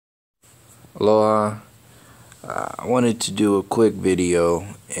Aloha. I wanted to do a quick video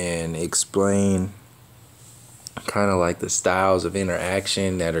and explain kind of like the styles of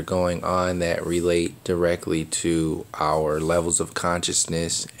interaction that are going on that relate directly to our levels of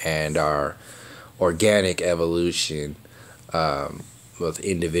consciousness and our organic evolution, both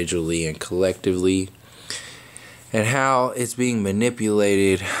individually and collectively, and how it's being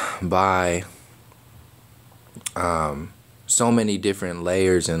manipulated by so many different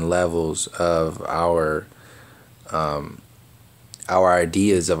layers and levels of our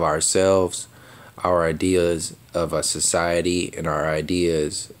ideas of ourselves, our ideas of a society, and our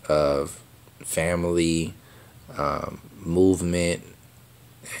ideas of family, movement,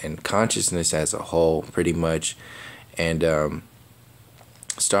 and consciousness as a whole, pretty much. And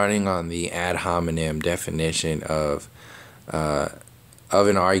starting on the ad hominem definition of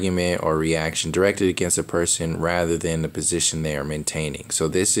an argument or reaction directed against a person rather than the position they are maintaining. So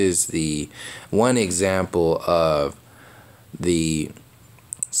this is the one example of the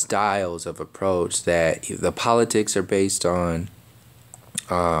styles of approach that the politics are based on.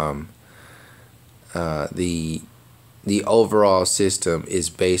 The overall system is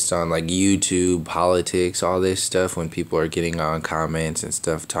based on like YouTube politics, all this stuff. When people are getting on comments and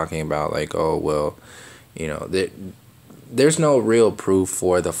stuff talking about like, oh well, you know, there's no real proof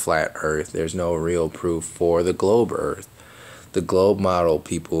for the flat earth. There's no real proof for the globe earth. The globe model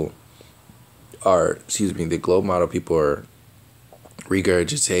people are, the globe model people are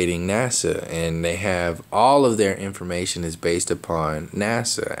regurgitating NASA, and they have all of their information is based upon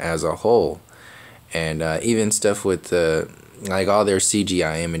NASA as a whole. And even stuff with the like all their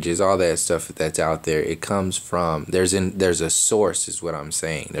CGI images, all that stuff that's out there, it comes from there's a source, is what I'm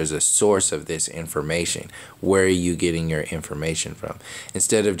saying. There's a source of this information. Where are you getting your information from?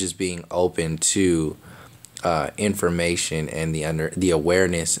 Instead of just being open to information and the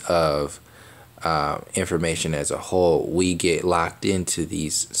awareness of information as a whole, we get locked into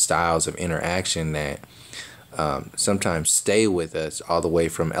these styles of interaction that sometimes stay with us all the way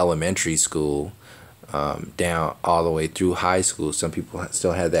from elementary school down all the way through high school. Some people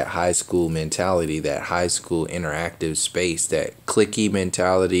still have that high school mentality, that high school interactive space, that cliquey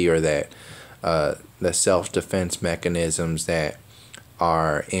mentality, or that the self-defense mechanisms that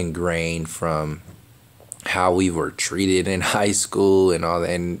are ingrained from how we were treated in high school and all that.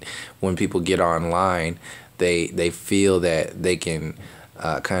 And when people get online, they feel that they can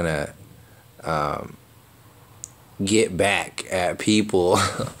kind of get back at people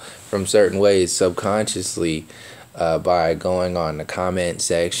from certain ways subconsciously by going on the comment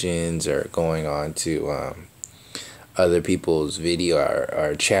sections or going on to other people's video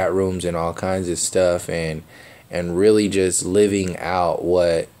or chat rooms and all kinds of stuff, and really just living out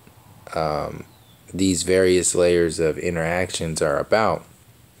what these various layers of interactions are about.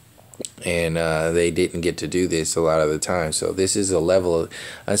 And they didn't get to do this a lot of the time. So this is a level of,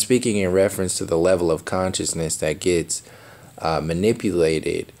 I'm speaking in reference to the level of consciousness that gets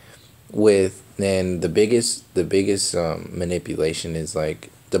manipulated with, and the biggest manipulation is like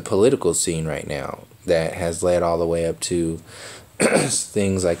the political scene right now, that has led all the way up to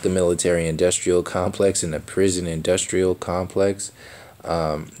things like the military industrial complex and the prison industrial complex.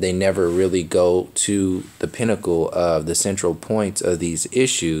 They never really go to the pinnacle of the central points of these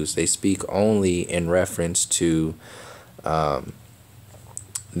issues. They speak only in reference to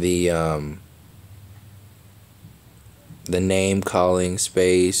the name calling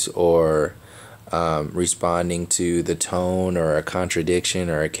space, or responding to the tone or a contradiction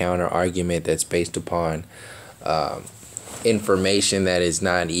or a counter argument that's based upon information that is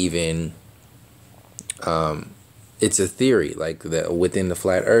not even it's a theory. Like within the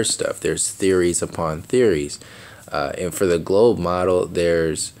flat earth stuff, there's theories upon theories, and for the globe model,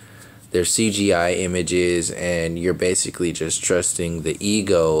 there's CGI images, and you're basically just trusting the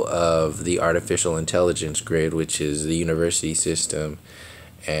ego of the artificial intelligence grid, which is the university system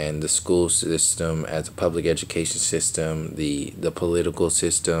and the school system as a public education system, the political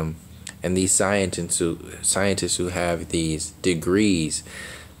system, and these scientists who have these degrees.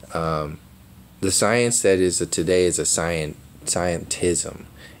 The science that is today is a scientism.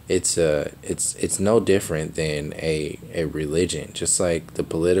 It's no different than a religion. Just like the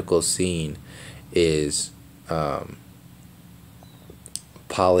political scene is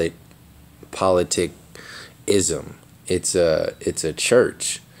politic-ism. It's a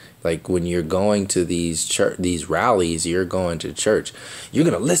church. Like when you're going to these rallies, you're going to church. You're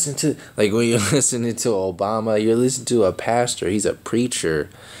gonna listen to, like when you're listening to Obama, you're listening to a pastor. He's a preacher,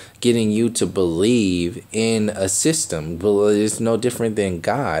 getting you to believe in a system. It's no different than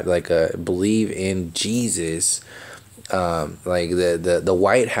God. Like believe in Jesus, Like the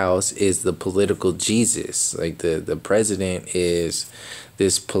White House is the political Jesus. Like the president is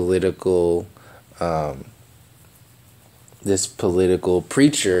this political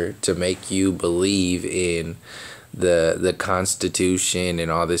preacher to make you believe in the Constitution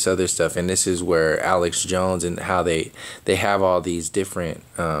and all this other stuff. And this is where Alex Jones and how they have all these different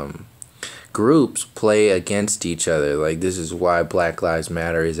groups play against each other. Like, this is why Black Lives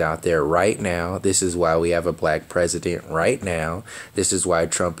Matter is out there right now. This is why we have a black president right now. This is why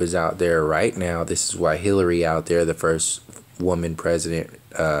Trump is out there right now. This is why Hillary out there, the first woman president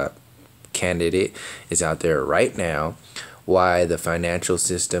candidate, is out there right now. Why the financial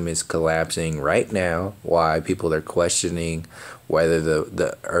system is collapsing right now. Why people are questioning whether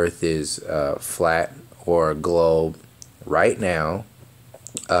the earth is flat or a globe right now.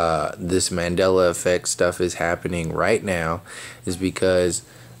 This Mandela effect stuff is happening right now, is because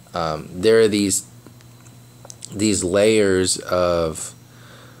there are these layers of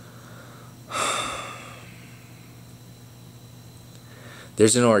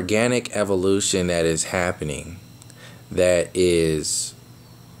there's an organic evolution that is happening that is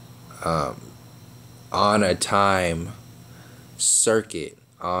on a time circuit,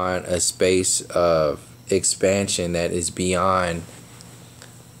 on a space of expansion that is beyond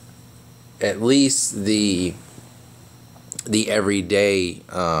at least the everyday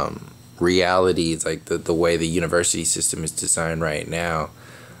realities, like the way the university system is designed right now.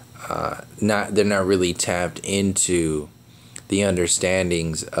 They're not really tapped into the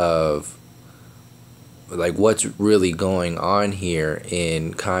understandings of like what's really going on here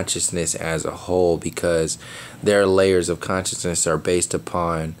in consciousness as a whole, because their layers of consciousness are based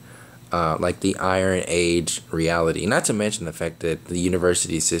upon like the Iron Age reality. Not to mention the fact that the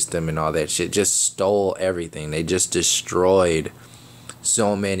university system and all that shit just stole everything. They just destroyed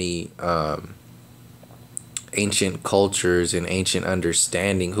so many ancient cultures and ancient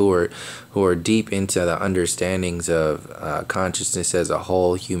understanding who are deep into the understandings of consciousness as a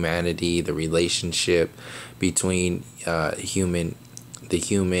whole, humanity, the relationship between the human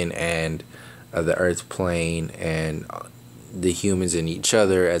and the earth plane, and the humans and each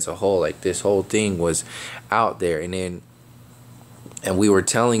other as a whole. Like, this whole thing was out there, and we were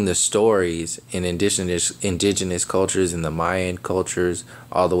telling the stories in indigenous cultures, in the Mayan cultures,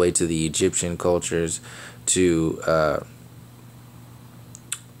 all the way to the Egyptian cultures, to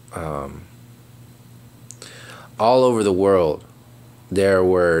all over the world. There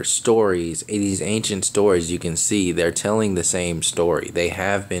were stories, these ancient stories. You can see they're telling the same story. They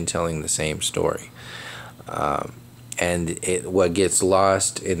have been telling the same story. And what gets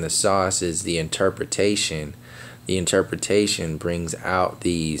lost in the sauce is the interpretation. The interpretation brings out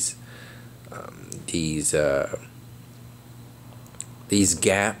these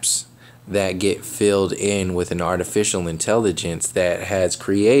gaps that get filled in with an artificial intelligence that has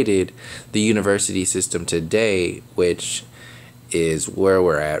created the university system today, which is where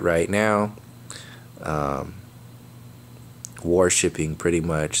we're at right now. Worshipping pretty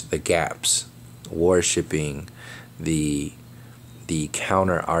much the gaps, worshipping the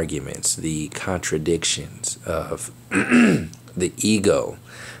counter arguments, the contradictions of the ego.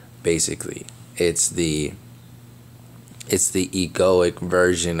 Basically, it's the egoic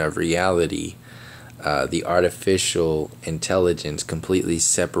version of reality, the artificial intelligence completely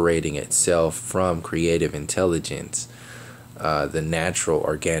separating itself from creative intelligence, the natural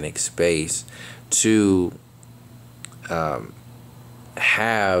organic space, to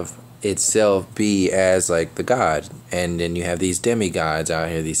have itself be as like the god. And then you have these demigods out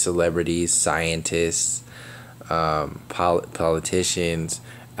here, these celebrities, scientists, politicians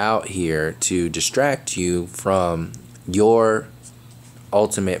out here to distract you from your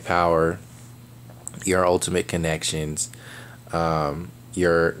ultimate power, your ultimate connections,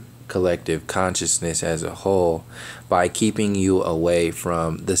 your collective consciousness as a whole, by keeping you away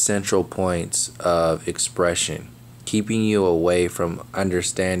from the central points of expression, keeping you away from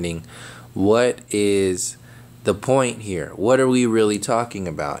understanding what is the point here. What are we really talking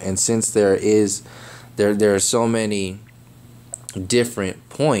about? And since there are so many different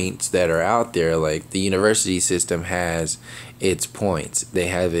points that are out there, like the university system has its points, they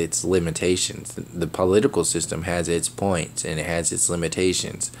have its limitations. The political system has its points and it has its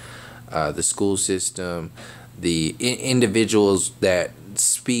limitations. The school system, the individuals that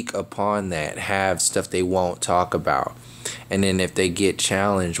speak upon that have stuff they won't talk about. And then if they get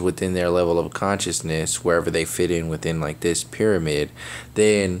challenged within their level of consciousness, wherever they fit in within like this pyramid,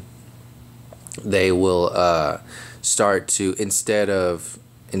 then they will start to, instead of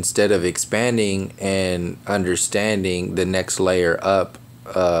expanding and understanding the next layer up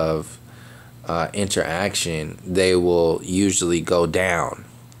of interaction, they will usually go down.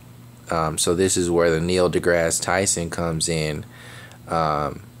 So this is where the Neil deGrasse Tyson comes in,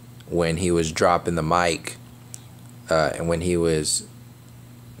 when he was dropping the mic, and when he was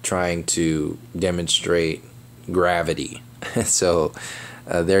trying to demonstrate gravity. So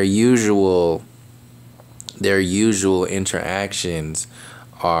their usual interactions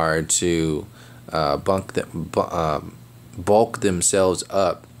are to bulk themselves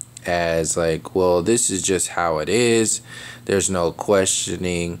up as like, well, this is just how it is. There's no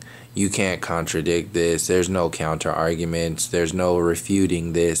questioning. You can't contradict this. There's no counter arguments. There's no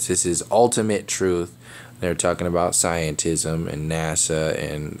refuting this. This is ultimate truth. They're talking about scientism and NASA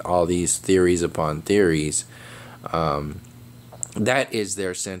and all these theories upon theories. That is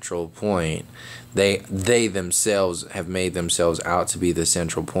their central point. They themselves have made themselves out to be the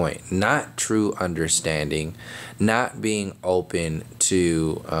central point. Not true understanding, not being open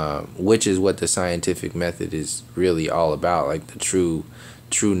to, which is what the scientific method is really all about. Like the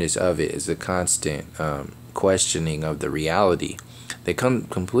trueness of it is a constant questioning of the reality. They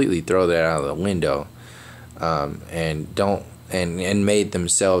completely throw that out of the window, and made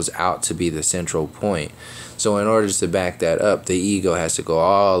themselves out to be the central point. So in order to back that up, the ego has to go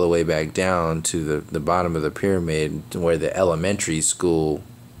all the way back down to the bottom of the pyramid, where the elementary school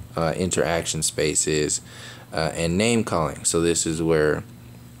interaction space is, and name calling. So this is where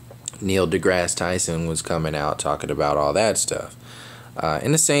Neil deGrasse Tyson was coming out talking about all that stuff.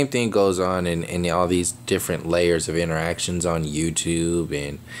 And the same thing goes on in all these different layers of interactions on YouTube,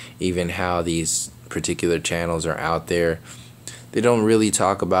 and even how these particular channels are out there. They don't really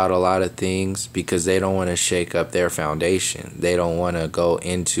talk about a lot of things because they don't want to shake up their foundation. They don't want to go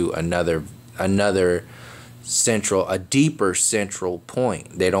into another central, a deeper central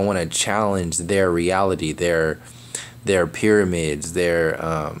point. They don't want to challenge their reality, their pyramids, their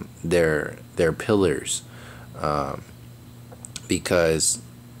pillars, because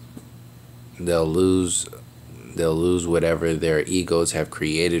they'll lose whatever their egos have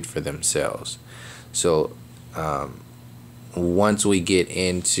created for themselves. So once we get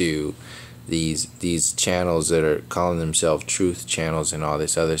into these channels that are calling themselves truth channels and all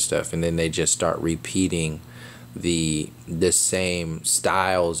this other stuff, and then they just start repeating the same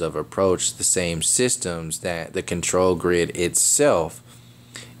styles of approach, the same systems that the control grid itself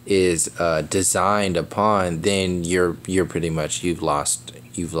is designed upon, then you're pretty much, you've lost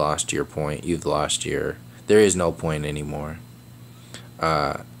your point. There is no point anymore.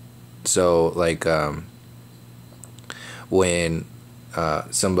 So like when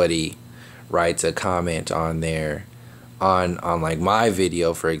somebody writes a comment on there on like my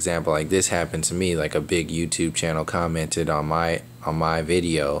video, for example, like this happened to me, like a big YouTube channel commented on my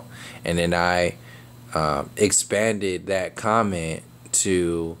video, and then I expanded that comment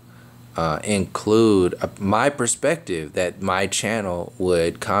to include my perspective that my channel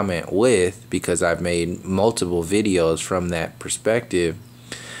would comment with, because I've made multiple videos from that perspective.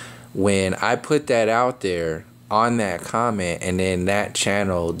 When I put that out there on that comment, and then that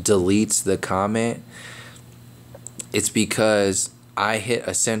channel deletes the comment, it's because I hit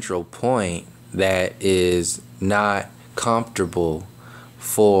a central point that is not comfortable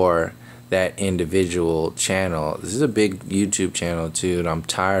for that individual channel. This is a big YouTube channel too, and I'm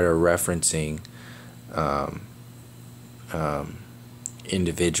tired of referencing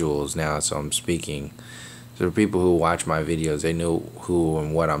individuals now, so I'm speaking. So for people who watch my videos, they know who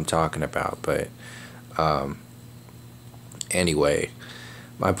and what I'm talking about. But anyway,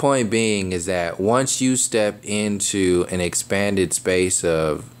 my point being is that once you step into an expanded space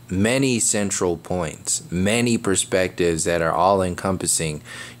of many central points, many perspectives that are all encompassing,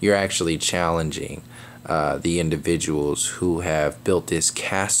 you're actually challenging the individuals who have built this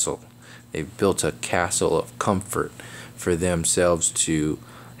castle. They've built a castle of comfort for themselves to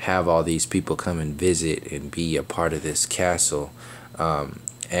have all these people come and visit and be a part of this castle.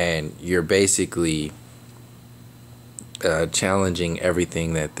 And you're basically challenging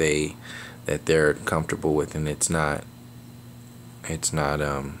everything that they're comfortable with, and it's not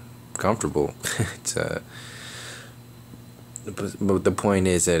comfortable. But the point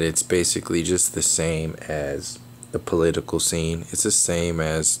is that it's basically just the same as the political scene. It's the same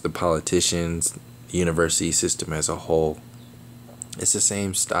as the politicians, the university system as a whole. It's the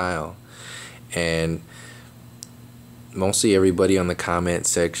same style, and mostly everybody on the comment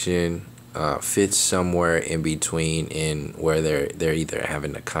section fits somewhere in between, in where they're either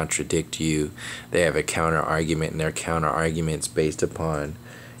having to contradict you, they have a counter argument, and their counter argument's based upon,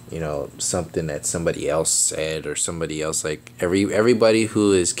 you know, something that somebody else said, or somebody else, like everybody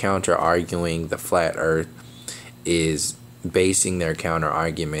who is counter arguing the flat earth is basing their counter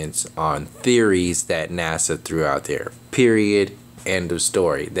arguments on theories that NASA threw out there. Period. End of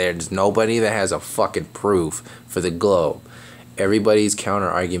story. There's nobody that has a fucking proof for the globe. Everybody's counter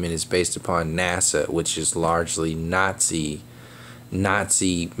argument is based upon NASA, which is largely Nazi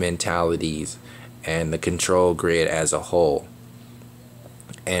mentalities and the control grid as a whole.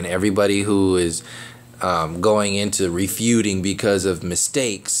 And everybody who is going into refuting because of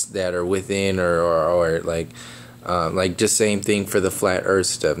mistakes that are within or like just same thing for the flat earth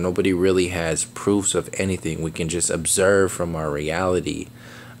stuff. Nobody really has proofs of anything. We can just observe from our reality,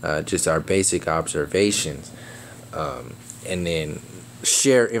 just our basic observations, and then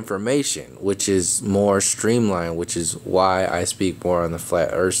share information, which is more streamlined, which is why I speak more on the flat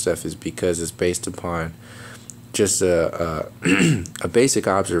earth stuff, is because it's based upon just a basic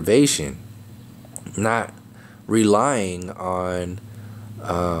observation, not relying on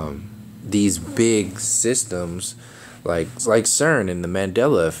these big systems like CERN and the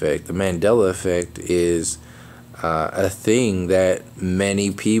Mandela effect. The Mandela effect is a thing that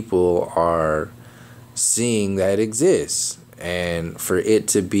many people are seeing that exists, and for it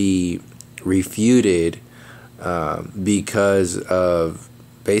to be refuted because of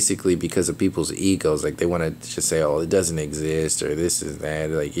people's egos, like they want to just say, oh, it doesn't exist, or this is that,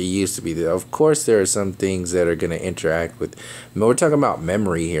 like it used to be there. Of course there are some things that are going to interact with, we're talking about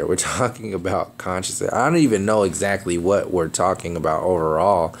memory here, we're talking about consciousness. I don't even know exactly what we're talking about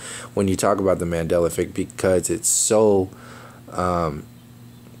overall when you talk about the Mandela effect, because it's so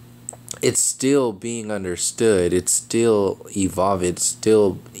it's still being understood, it's still evolving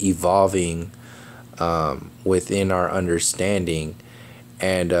within our understanding.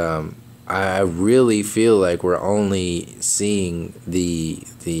 And I really feel like we're only seeing the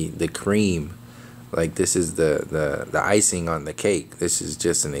cream. Like this is the icing on the cake. This is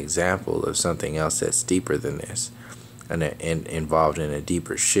just an example of something else that's deeper than this, and involved in a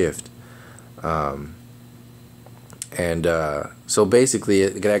deeper shift. So basically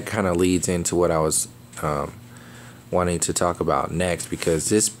that kind of leads into what I was wanting to talk about next, because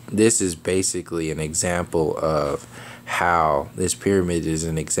this is basically an example of how this pyramid is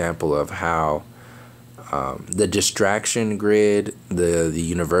an example of how the distraction grid, the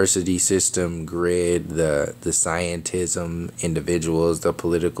university system grid, the scientism individuals, the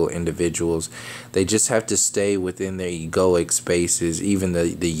political individuals, they just have to stay within their egoic spaces. Even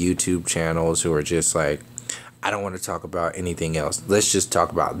the YouTube channels who are just like, I don't want to talk about anything else. Let's just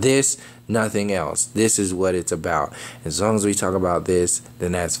talk about this, nothing else. This is what it's about. As long as we talk about this,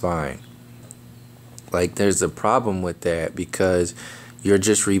 then that's fine. Like, there's a problem with that, because you're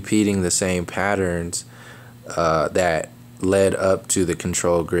just repeating the same patterns that led up to the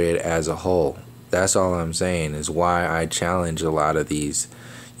control grid as a whole. That's all I'm saying, is why I challenge a lot of these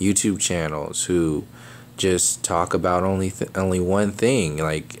YouTube channels who just talk about only one thing.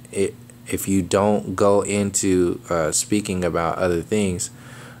 Like, if you don't go into speaking about other things,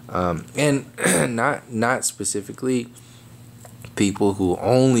 and not specifically people who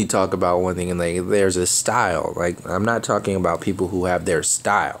only talk about one thing, and like there's a style. Like, I'm not talking about people who have their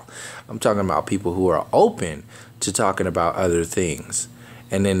style. I'm talking about people who are open to talking about other things,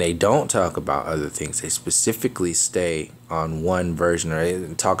 and then they don't talk about other things. They specifically stay on one version, or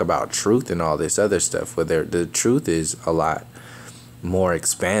they talk about truth and all this other stuff, where the truth is a lot more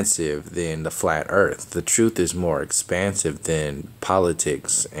expansive than the flat earth. The truth is more expansive than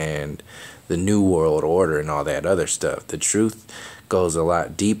politics and the new world order and all that other stuff. The truth goes a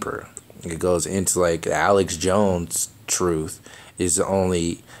lot deeper. It goes into, like, Alex Jones' truth is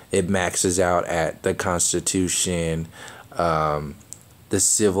it maxes out at the Constitution, the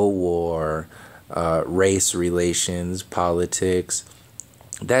Civil War, race relations, politics.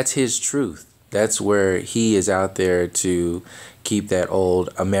 That's his truth. That's where he is out there to keep that old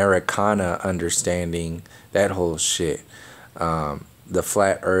Americana understanding, that whole shit. The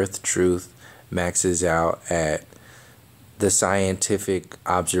flat earth truth maxes out at the scientific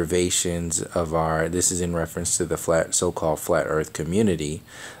observations of this is in reference to the so-called flat earth community.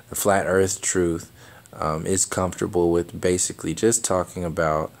 The flat earth truth is comfortable with basically just talking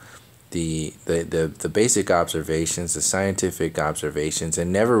about the basic observations, the scientific observations,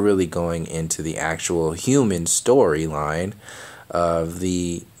 and never really going into the actual human storyline of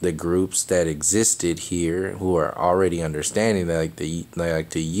the groups that existed here, who are already understanding that they like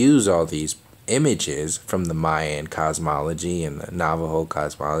to use all these images from the Mayan cosmology and the Navajo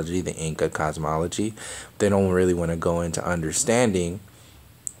cosmology, the Inca cosmology. They don't really want to go into understanding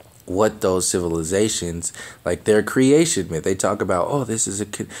what those civilizations, like their creation myth, they talk about, oh, this is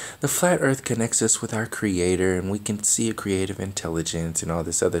the flat earth connects us with our creator and we can see a creative intelligence and all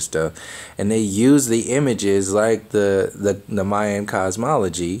this other stuff, and they use the images like the Mayan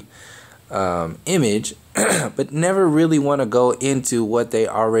cosmology image, but never really want to go into what they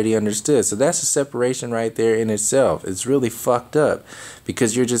already understood. So that's a separation right there in itself. It's really fucked up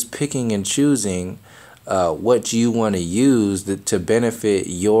because you're just picking and choosing what you want to use to benefit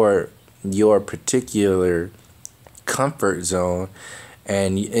your particular comfort zone,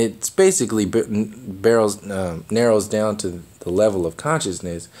 and it's basically narrows down to the level of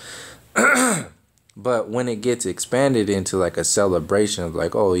consciousness. But when it gets expanded into like a celebration of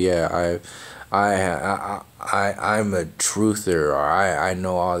like, oh yeah, I'm a truther, or I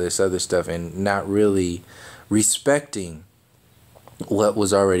know all this other stuff, and not really respecting what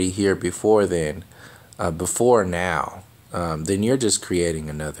was already here before then, before now, then you're just creating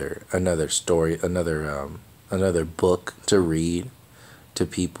another story, another book to read to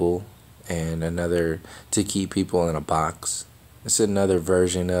people, and another to keep people in a box. It's another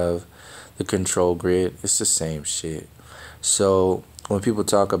version of the control grid. It's the same shit. So when people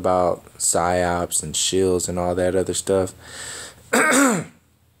talk about psyops and shills and all that other stuff,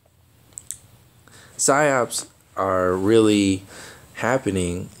 psyops are really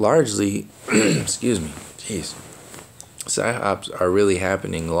happening largely excuse me, jeez. Psyops are really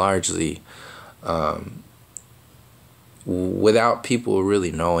happening largely without people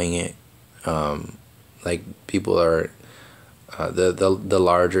really knowing it. Like people are the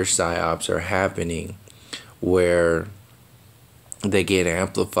larger psyops are happening where they get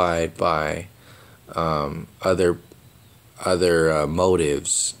amplified by other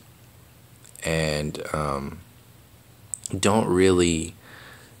motives, and don't really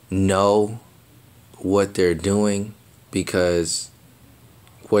know what they're doing, because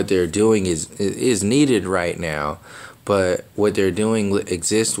what they're doing is needed right now, but what they're doing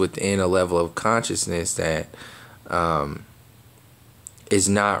exists within a level of consciousness that is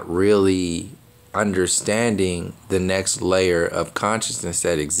not really understanding the next layer of consciousness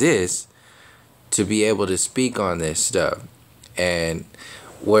that exists to be able to speak on this stuff. And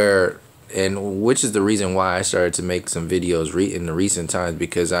which is the reason why I started to make some videos in the recent times,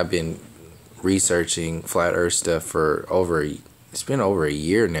 because I've been researching flat earth stuff for it's been over a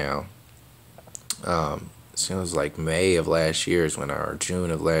year now. It was like May of last year or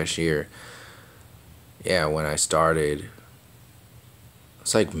June of last year. Yeah, when I started.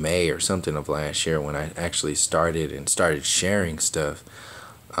 It's like May or something of last year when I actually started sharing stuff.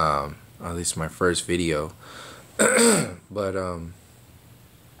 At least my first video. But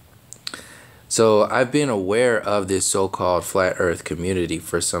so I've been aware of this so-called flat earth community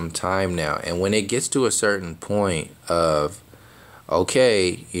for some time now, and when it gets to a certain point of,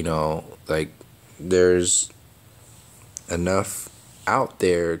 okay, like there's enough out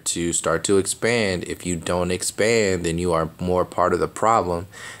there to start to expand. If you don't expand, then you are more part of the problem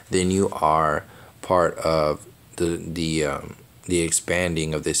than you are part of the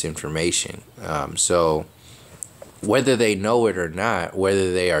expanding of this information. So whether they know it or not,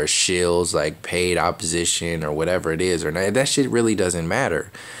 whether they are shills, like paid opposition or whatever it is or not, that shit really doesn't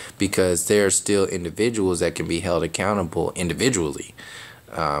matter, because there are still individuals that can be held accountable individually,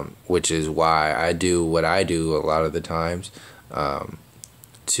 which is why I do what I do a lot of the times,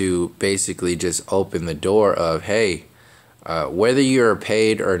 to basically just open the door of, hey, whether you're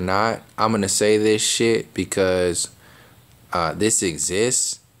paid or not, I'm going to say this shit because this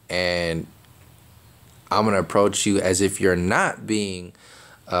exists, and I'm going to approach you as if you're not being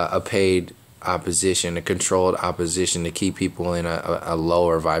a paid opposition, a controlled opposition to keep people in a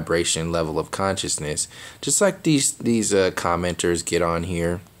lower vibration level of consciousness. Just like these commenters get on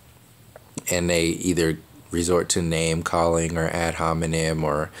here and they either resort to name calling or ad hominem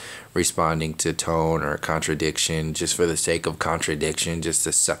or responding to tone or contradiction just for the sake of contradiction, just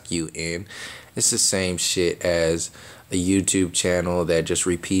to suck you in. It's the same shit as a YouTube channel that just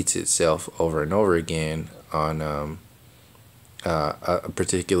repeats itself over and over again on a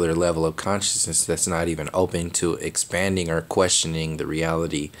particular level of consciousness that's not even open to expanding or questioning the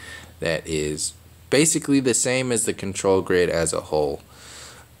reality that is basically the same as the control grid as a whole.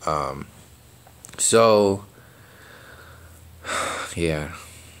 So yeah,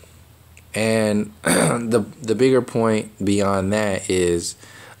 and the bigger point beyond that is,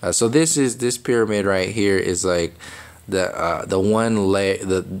 so this pyramid right here is like the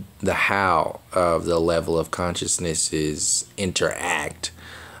how of the level of consciousnesses interact.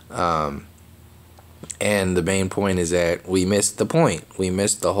 And the main point is that we missed the point. We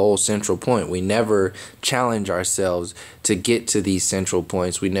missed the whole central point. We never challenge ourselves to get to these central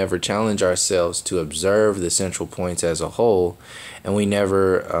points. We never challenge ourselves to observe the central points as a whole, and we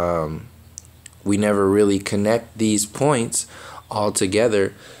never really connect these points all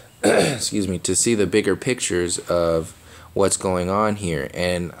together. Excuse me, to see the bigger pictures of what's going on here.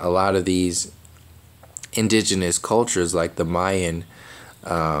 And a lot of these indigenous cultures, like the Mayan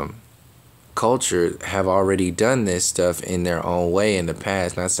culture, have already done this stuff in their own way in the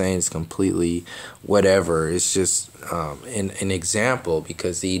past. Not saying it's completely whatever. It's just an example,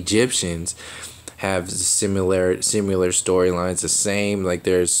 because the Egyptians have similar storylines, the same. Like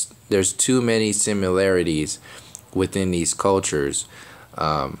there's too many similarities within these cultures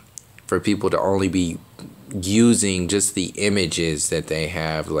for people to only be using just the images that they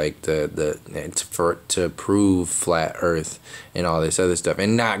have, like to prove flat Earth and all this other stuff,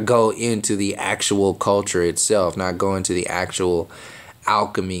 and not go into the actual culture itself, not go into the actual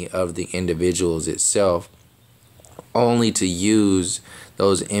alchemy of the individuals itself, only to use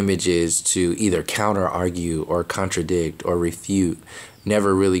those images to either counter argue or contradict or refute.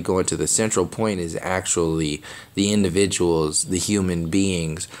 Never really go into the central point is actually the individuals, the human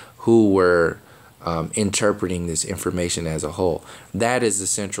beings who were interpreting this information as a whole. That is the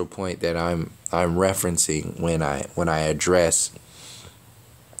central point that I'm referencing when I address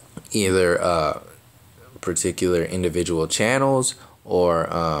either particular individual channels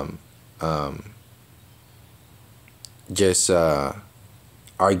or just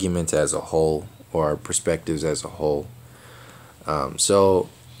arguments as a whole or perspectives as a whole. So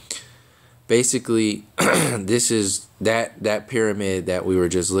basically, this is that pyramid that we were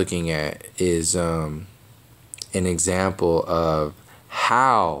just looking at is an example of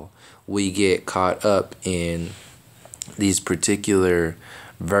how we get caught up in these particular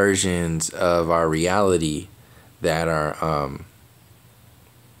versions of our reality that are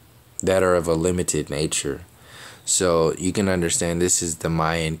of a limited nature. So you can understand this is the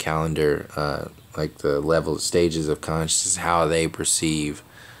Mayan calendar, like the level stages of consciousness, how they perceive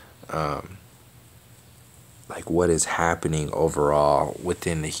like what is happening overall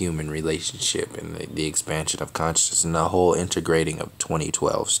within the human relationship and the expansion of consciousness and the whole integrating of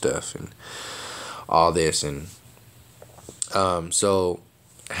 2012 stuff and all this. And so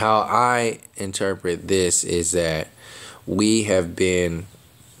how I interpret this is that we have been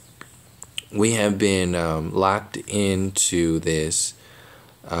locked into this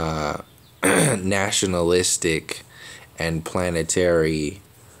nationalistic and planetary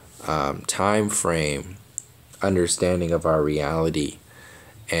time frame understanding of our reality,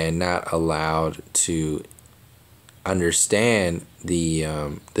 and not allowed to understand the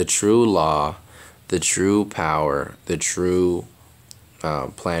true law, the true power, the true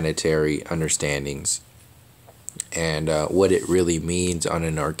planetary understandings, and what it really means on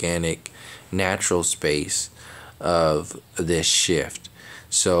an organic, natural space of this shift.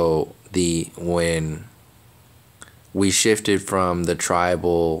 So when we shifted from the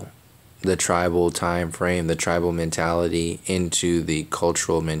tribal time frame, the tribal mentality, into the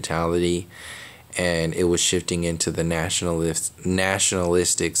cultural mentality, and it was shifting into the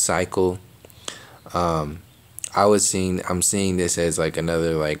nationalistic cycle. I'm seeing this as like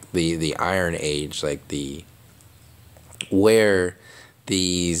another, like the Iron Age, like where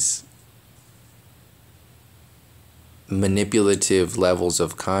these manipulative levels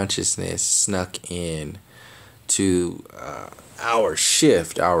of consciousness snuck in to our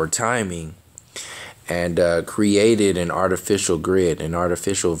shift, our timing, and created an artificial grid, an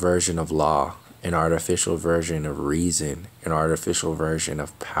artificial version of law, an artificial version of reason, an artificial version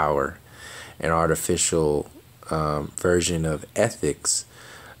of power, an artificial version of ethics,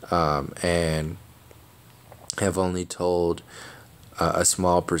 and have only told a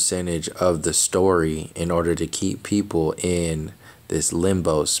small percentage of the story in order to keep people in this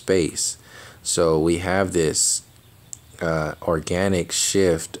limbo space. So we have this organic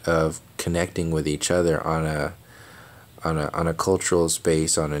shift of connecting with each other on a cultural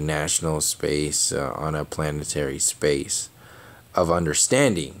space, on a national space, on a planetary space of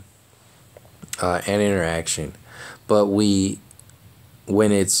understanding and interaction. But when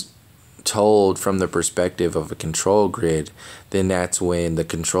it's told from the perspective of a control grid, then that's when the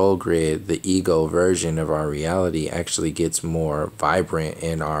control grid, the ego version of our reality, actually gets more vibrant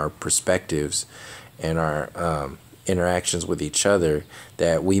in our perspectives and our interactions with each other,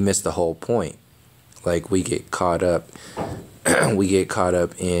 that we miss the whole point. Like we get caught up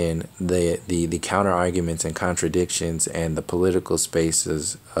in the counter arguments and contradictions and the political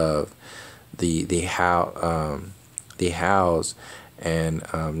spaces of the hows and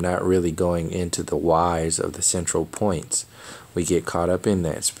not really going into the whys of the central points. We get caught up in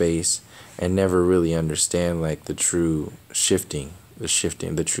that space and never really understand like the true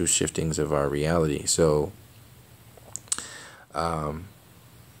the true shiftings of our reality. So how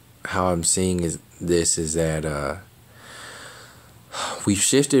I'm seeing this is that we've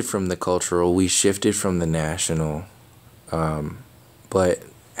shifted from the cultural, we shifted from the national, but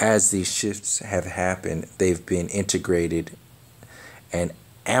as these shifts have happened, they've been integrated and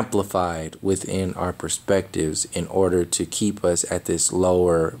amplified within our perspectives in order to keep us at this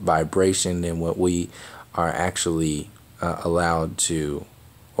lower vibration than what we are actually allowed to,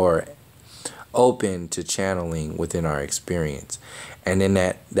 or open to channeling within our experience. And then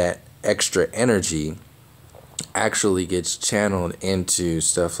that extra energy actually gets channeled into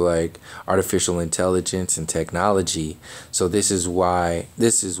stuff like artificial intelligence and technology. So this is why the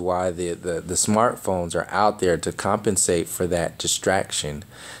smartphones are out there to compensate for that distraction,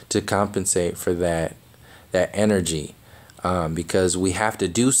 to compensate for that energy, because we have to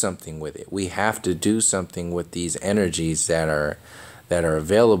do something with it. We have to do something with these energies that are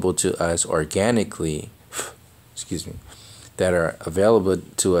available to us organically. Excuse me. That are available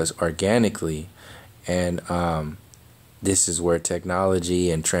to us organically. And this is where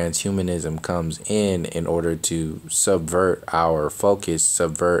technology and transhumanism comes in order to subvert our focus,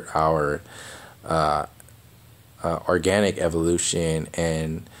 subvert our organic evolution,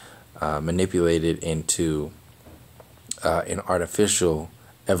 and manipulate it into an artificial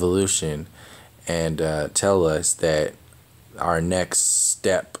evolution, and tell us that our next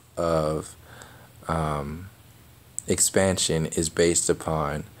step of expansion is based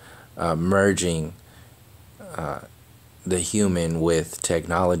upon merging the human with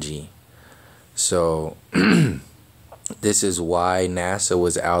technology. So this is why NASA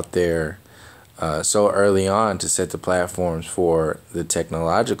was out there so early on to set the platforms for the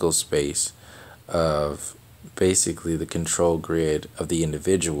technological space of basically the control grid of the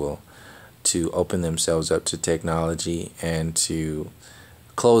individual, to open themselves up to technology and to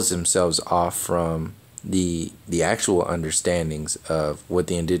close themselves off from the actual understandings of what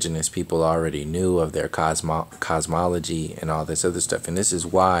the indigenous people already knew of their cosmology and all this other stuff. And this is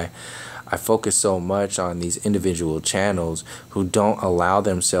why I focus so much on these individual channels who don't allow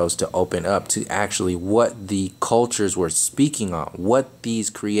themselves to open up to actually what the cultures were speaking on, what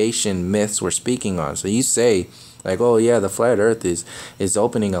these creation myths were speaking on. So you say, like, oh yeah, the flat earth is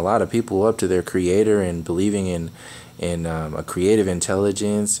opening a lot of people up to their creator and believing in a creative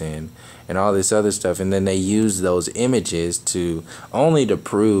intelligence and all this other stuff, and then they use those images to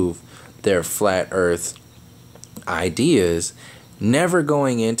prove their flat earth ideas, never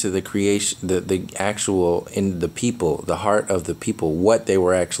going into the creation, the actual, in the people, the heart of the people, what they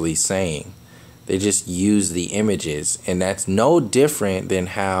were actually saying. They just use the images, and that's no different than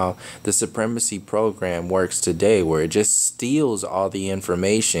how the supremacy program works today, where it just steals all the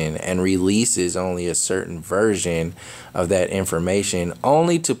information and releases only a certain version of that information,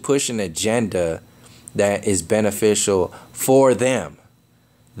 only to push an agenda that is beneficial for them.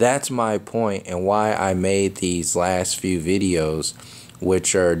 That's my point, and why I made these last few videos,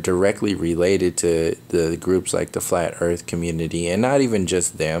 which are directly related to the groups like the Flat Earth community, and not even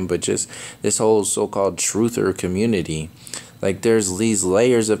just them, but just this whole so-called truther community. Like, there's these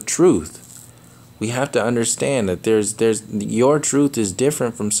layers of truth. We have to understand that there's your truth is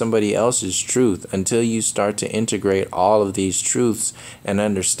different from somebody else's truth until you start to integrate all of these truths and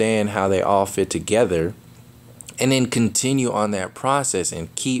understand how they all fit together. And then continue on that process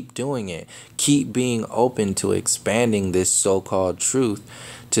and keep doing it. Keep being open to expanding this so-called truth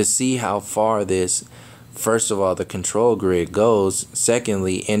to see how far this, first of all, the control grid goes.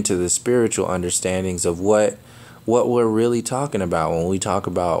 Secondly, into the spiritual understandings of what we're really talking about when we talk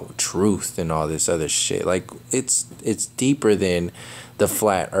about truth and all this other shit. Like, it's deeper than the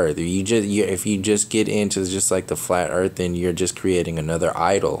flat earth. If you just get into just like the flat earth, then you're just creating another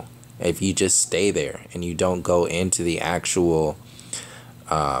idol. If you just stay there and you don't go into the actual,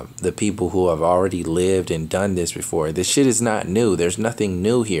 the people who have already lived and done this before. This shit is not new. There's nothing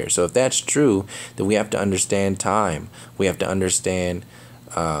new here. So if that's true, then we have to understand time. We have to understand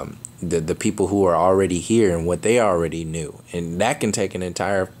the people who are already here and what they already knew. And that can take an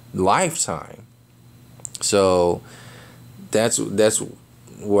entire lifetime. So that's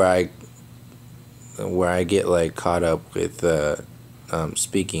where I get like caught up with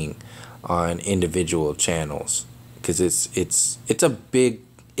speaking on individual channels, because it's a big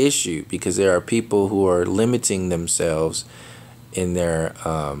issue, because there are people who are limiting themselves in their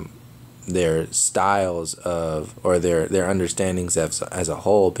their styles of, or their understandings as a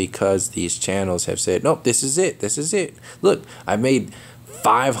whole, because these channels have said, nope, this is it, this is it. Look, I made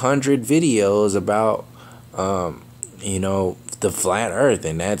 500 videos about you know, the flat earth,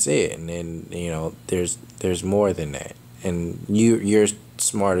 and that's it. And then, you know, there's more than that, and you're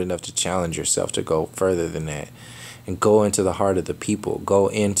smart enough to challenge yourself to go further than that, and go into the heart of the people, go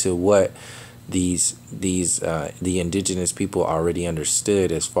into what the indigenous people already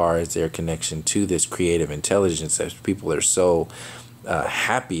understood as far as their connection to this creative intelligence that people are so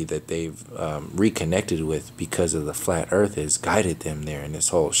happy that they've reconnected with, because of the flat earth has guided them there in this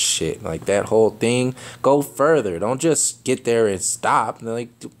whole shit. Like, that whole thing, go further, don't just get there and stop. Like,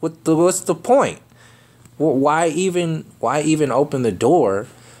 what's the point? Why even open the door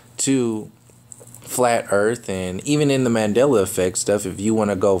to flat earth? And even in the Mandela effect stuff, if you want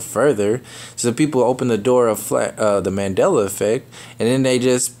to go further, so people open the door of the Mandela effect, and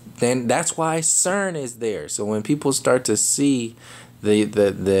then that's why CERN is there. So when people start to see the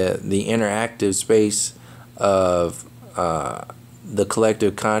interactive space of the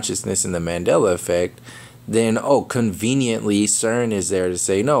collective consciousness in the Mandela effect, then conveniently CERN is there to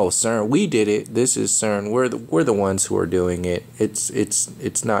say, no, CERN, we did it. This is CERN. We're the ones who are doing it. It's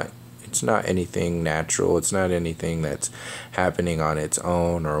not anything natural. It's not anything that's happening on its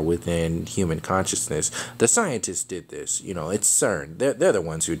own or within human consciousness. The scientists did this. You know, it's CERN. They're the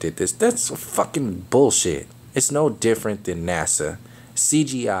ones who did this. That's fucking bullshit. It's no different than NASA.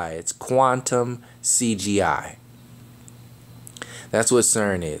 CGI. It's quantum CGI. That's what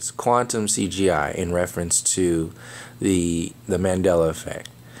CERN is. Quantum CGI, in reference to the Mandela effect.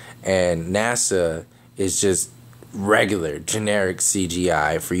 And NASA is just regular, generic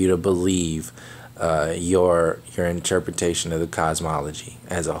CGI for you to believe your interpretation of the cosmology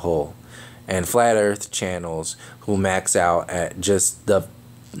as a whole. And flat earth channels who max out at just the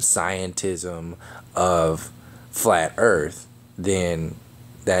scientism of flat earth, then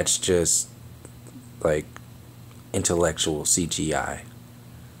that's just like intellectual CGI.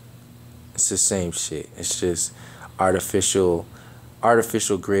 It's the same shit. It's just artificial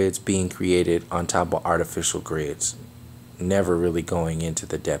grids being created on top of artificial grids, never really going into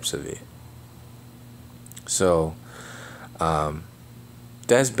the depths of it. So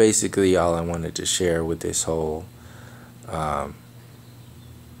that's basically all I wanted to share with this whole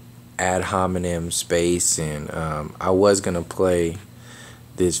ad hominem space. And I was gonna play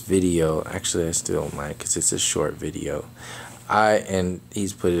this video. Actually, I still might, because it's a short video. And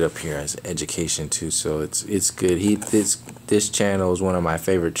he's put it up here as education too, so it's good. This channel is one of my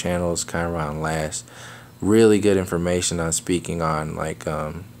favorite channels, Chiron Last. Really good information on speaking on like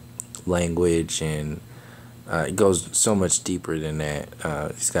language, and it goes so much deeper than that.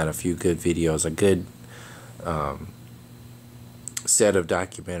 He's got a few good videos, a good set of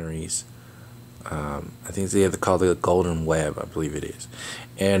documentaries. I think they have to call it the Golden Web, I believe it is.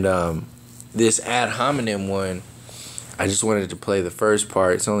 And this ad hominem one, I just wanted to play the first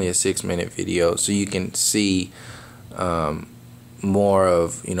part. It's only a 6-minute video, so you can see more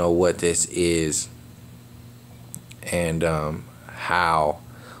of, you know, what this is, and how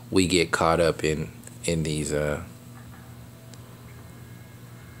we get caught up in these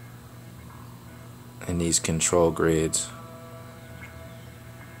control grids.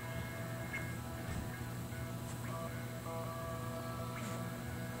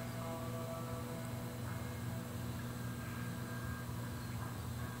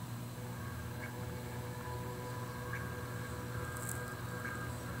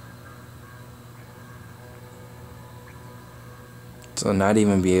 So not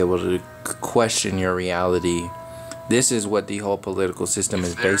even be able to question your reality. This is what the whole political system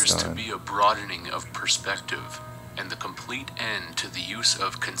is based on. There's to be a broadening of perspective and the complete end to the use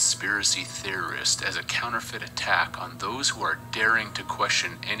of conspiracy theorists as a counterfeit attack on those who are daring to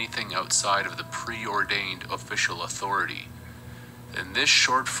question anything outside of the preordained official authority, then this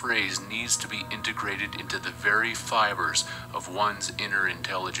short phrase needs to be integrated into the very fibers of one's inner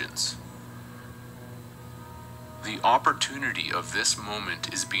intelligence. The opportunity of this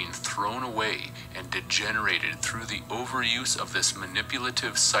moment is being thrown away and degenerated through the overuse of this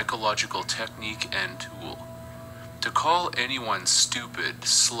manipulative psychological technique and tool. To call anyone stupid,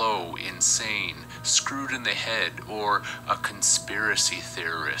 slow, insane, screwed in the head, or a conspiracy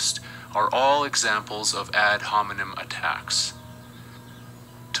theorist are all examples of ad hominem attacks.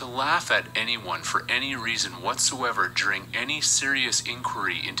 To laugh at anyone for any reason whatsoever during any serious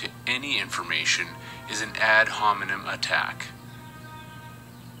inquiry into any information is an ad hominem attack.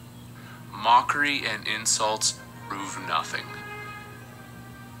 Mockery and insults prove nothing.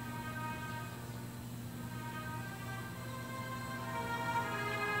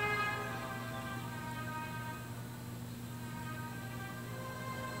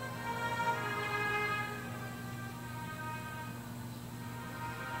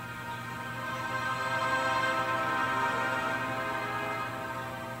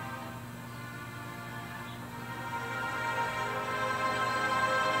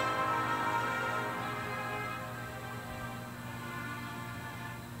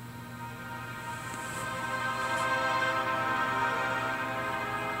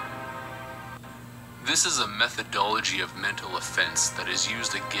 This is a methodology of mental offense that is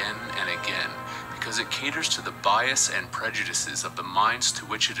used again and again because it caters to the bias and prejudices of the minds to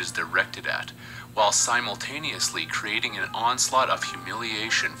which it is directed at, while simultaneously creating an onslaught of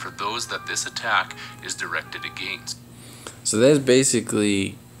humiliation for those that this attack is directed against. So that's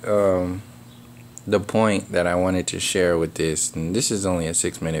basically the point that I wanted to share with this. And this is only a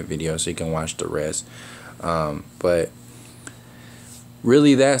 6-minute video, so you can watch the rest. But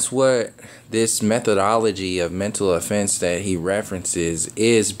really, that's what this methodology of mental offense that he references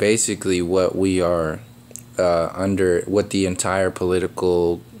is basically what we are under, what the entire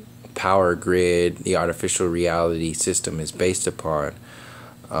political power grid, the artificial reality system is based upon,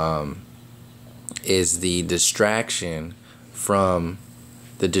 is the distraction from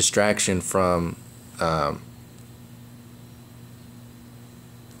the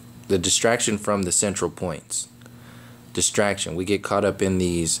central points. Distraction. We get caught up in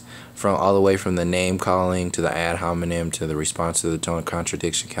these, from all the way from the name calling to the ad hominem to the response to the tone,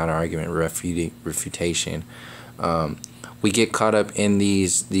 contradiction, counter argument, refutation. We get caught up in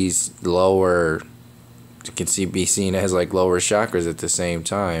these lower, you can be seen as like lower chakras at the same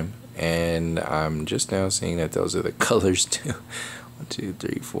time. And I'm just now seeing that those are the colors too. 1, 2,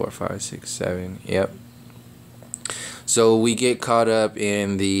 3, 4, 5, 6, 7. Yep. So we get caught up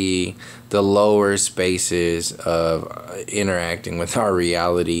in the lower spaces of interacting with our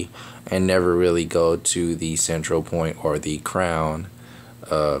reality and never really go to the central point or the crown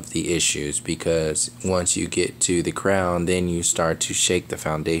of the issues, because once you get to the crown, then you start to shake the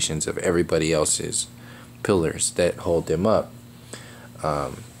foundations of everybody else's pillars that hold them up.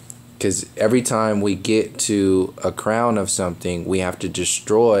 Because every time we get to a crown of something, we have to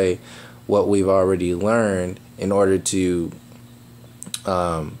destroy what we've already learned in order to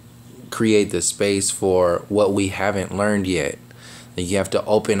create the space for what we haven't learned yet. Like, you have to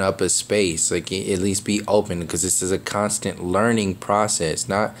open up a space, like at least be open, because this is a constant learning process,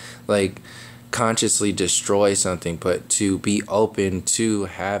 not like consciously destroy something, but to be open to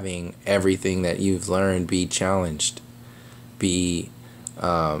having everything that you've learned be challenged, be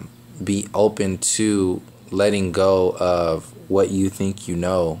open to letting go of what you think you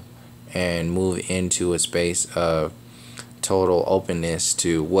know and move into a space of total openness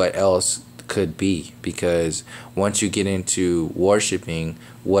to what else could be. Because once you get into worshiping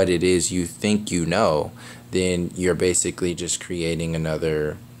what it is you think you know, then you're basically just creating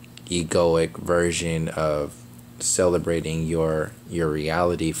another egoic version of celebrating your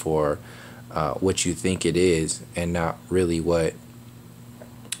reality for what you think it is, and not really what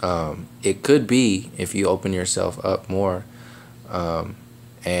it could be if you open yourself up more,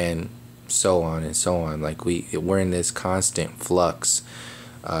 and so on and so on. Like we're in this constant flux.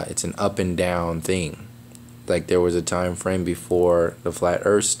 It's an up and down thing. Like there was a time frame before the flat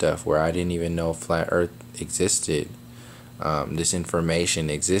earth stuff where I didn't even know flat earth existed. This information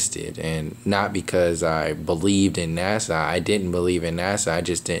existed, and not because I believed in NASA. I didn't believe in NASA. I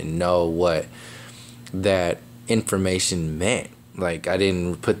just didn't know what that information meant. Like, I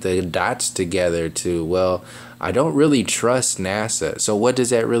didn't put the dots together to, well, I don't really trust NASA. So what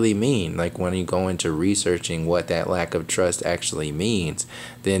does that really mean? Like, when you go into researching what that lack of trust actually means,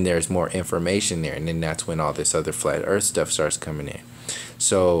 then there's more information there. And then that's when all this other flat earth stuff starts coming in.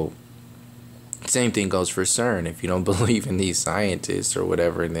 So same thing goes for CERN. If you don't believe in these scientists or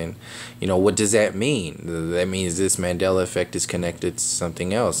whatever, then, what does that mean? That means this Mandela effect is connected to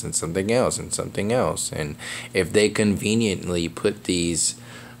something else and something else and something else. And if they conveniently put these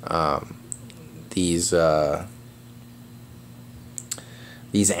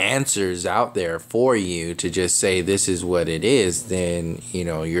answers out there for you to just say this is what it is, then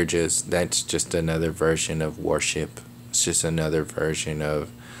that's just another version of worship. It's just another version of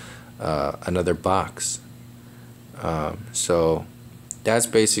another box. So that's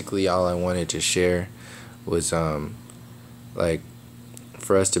basically all I wanted to share, was like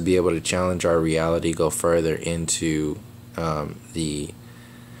for us to be able to challenge our reality, go further into the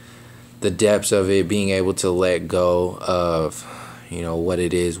depths of it, being able to let go of what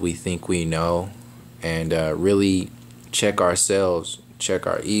it is we think we know, and really check ourselves, check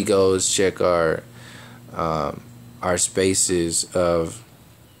our egos, check our spaces of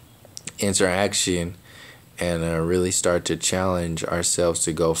interaction, and really start to challenge ourselves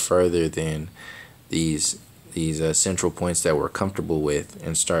to go further than these central points that we're comfortable with,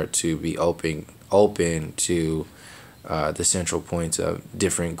 and start to be open to the central points of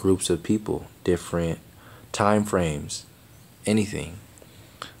different groups of people, different time frames, anything,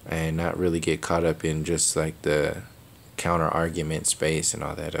 and not really get caught up in just like the counter argument space and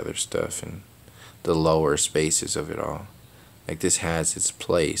all that other stuff and the lower spaces of it all. Like, this has its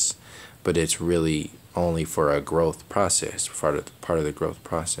place, but it's really only for a growth process, part of the growth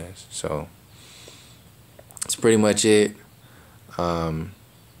process. So that's pretty much it.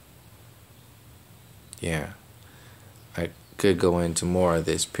 Yeah, I could go into more of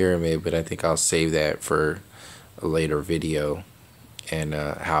this pyramid, but I think I'll save that for a later video, and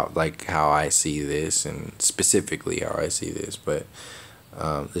how I see this, and specifically how I see this. But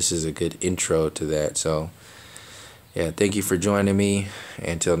this is a good intro to that. So yeah, thank you for joining me.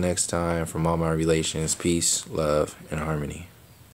 Until next time, from all my relations, peace, love, and harmony.